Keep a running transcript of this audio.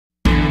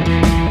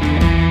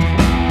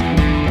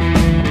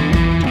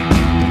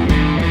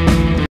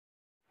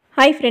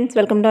Hi friends,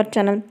 welcome to our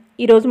channel.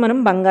 ఈరోజు మనం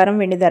బంగారం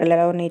వెండి ధరలు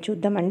ఎలా ఉన్నాయో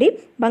చూద్దామండి.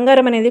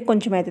 బంగారం అనేది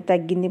కొంచెం అయితే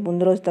తగ్గింది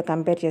ముందు రోజుతో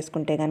కంపేర్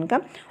చేసుకుంటే కనుక.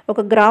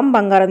 1 గ్రామ్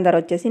బంగారం ధర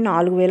వచ్చేసి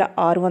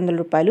 4600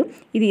 రూపాయలు.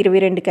 ఇది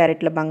 22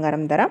 క్యారెట్ల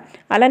బంగారం ధర.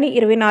 అలానే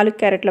 24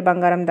 క్యారెట్ల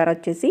బంగారం ధర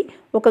వచ్చేసి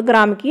 1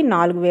 గ్రాముకి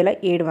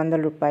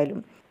 4700 రూపాయలు.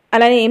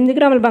 అలానే 8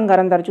 గ్రాముల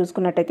బంగారం ధర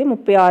చూసుకున్నట్టయితే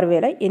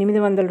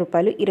 36800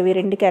 రూపాయలు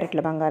 22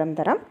 క్యారెట్ల బంగారం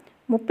ధర.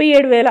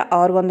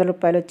 37600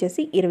 రూపాయలు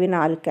వచ్చేసి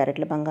 24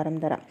 క్యారెట్ల బంగారం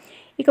ధర.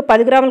 ఇక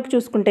 10 గ్రాములకు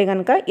చూసుకుంటే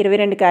కనుక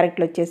 22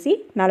 క్యారెట్లు వచ్చేసి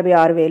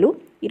 46000,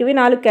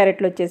 24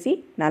 క్యారెట్లు వచ్చేసి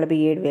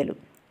 47000.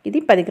 ఇది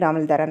 10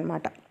 గ్రాముల ధర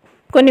అనమాట.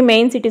 కొన్ని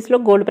మెయిన్ సిటీస్లో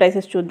గోల్డ్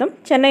ప్రైసెస్ చూద్దాం.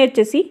 చెన్నై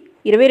వచ్చేసి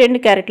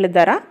 22 క్యారెట్ల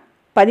ధర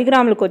 10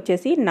 గ్రాములకు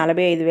వచ్చేసి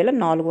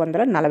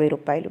 45440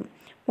 రూపాయలు.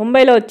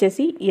 ముంబైలో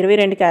వచ్చేసి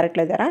 22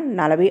 క్యారెట్ల ధర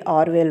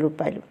 46000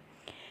 రూపాయలు.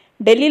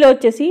 ఢిల్లీలో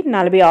వచ్చేసి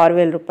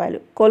 46000 రూపాయలు.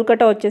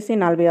 కోల్కతా వచ్చేసి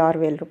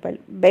 46000 రూపాయలు.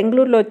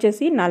 బెంగళూరులో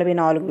వచ్చేసి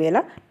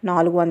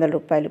 44400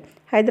 రూపాయలు.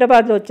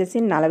 హైదరాబాద్లో వచ్చేసి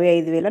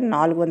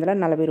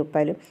 45440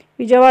 రూపాయలు.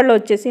 విజయవాడలో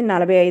వచ్చేసి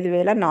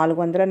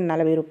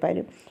 45440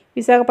 రూపాయలు.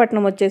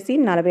 విశాఖపట్నం వచ్చేసి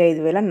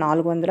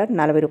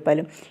 45440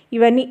 రూపాయలు.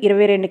 ఇవన్నీ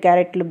 22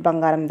 క్యారెట్ల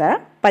బంగారం ధర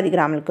 10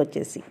 గ్రాములకు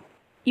వచ్చేసి.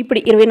 ఇప్పుడు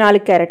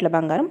 24 క్యారెట్ల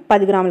బంగారం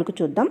 10 గ్రాములకు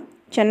చూద్దాం.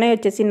 చెన్నై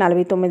వచ్చేసి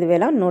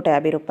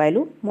 49150 రూపాయలు.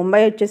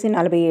 ముంబై వచ్చేసి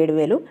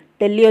 47000.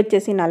 ఢిల్లీ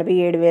వచ్చేసి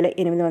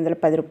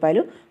 47810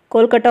 రూపాయలు.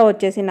 కోల్కతా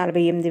వచ్చేసి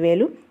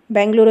 48000.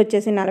 బెంగళూరు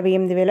వచ్చేసి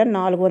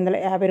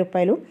 48450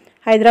 రూపాయలు.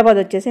 హైదరాబాద్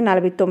వచ్చేసి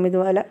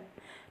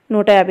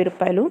 49150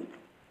 రూపాయలు.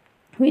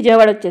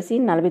 విజయవాడ వచ్చేసి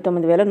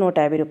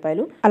 49150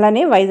 రూపాయలు.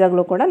 అలానే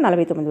వైజాగ్లో కూడా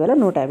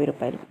 49150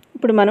 రూపాయలు.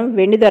 ఇప్పుడు మనం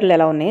వెండి ధరలు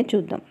ఎలా ఉన్నాయో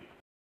చూద్దాం.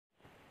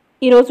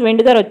 ఈరోజు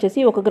వెండి ధర వచ్చేసి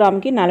 1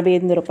 గ్రాముకి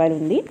 48 రూపాయలు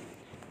ఉంది.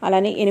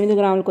 అలానే 8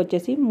 గ్రాములకు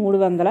వచ్చేసి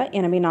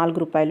 384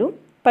 రూపాయలు.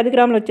 10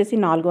 గ్రాములు వచ్చేసి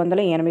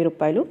 480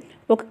 రూపాయలు.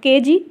 1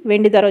 కేజీ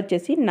వెండి ధర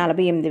వచ్చేసి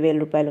 48000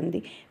 రూపాయలు ఉంది.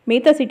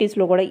 మిగతా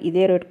సిటీస్లో కూడా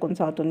ఇదే రేటు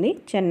కొనసాగుతుంది.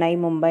 చెన్నై,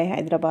 ముంబై,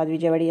 హైదరాబాద్,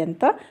 విజయవాడ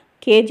అంతా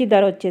కేజీ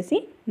ధర వచ్చేసి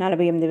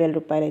 48000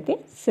 రూపాయలు అయితే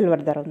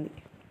సిల్వర్ ధర ఉంది.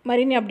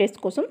 మరిన్ని అప్డేట్స్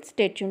కోసం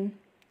stay tune.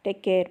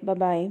 Take care.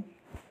 Bye.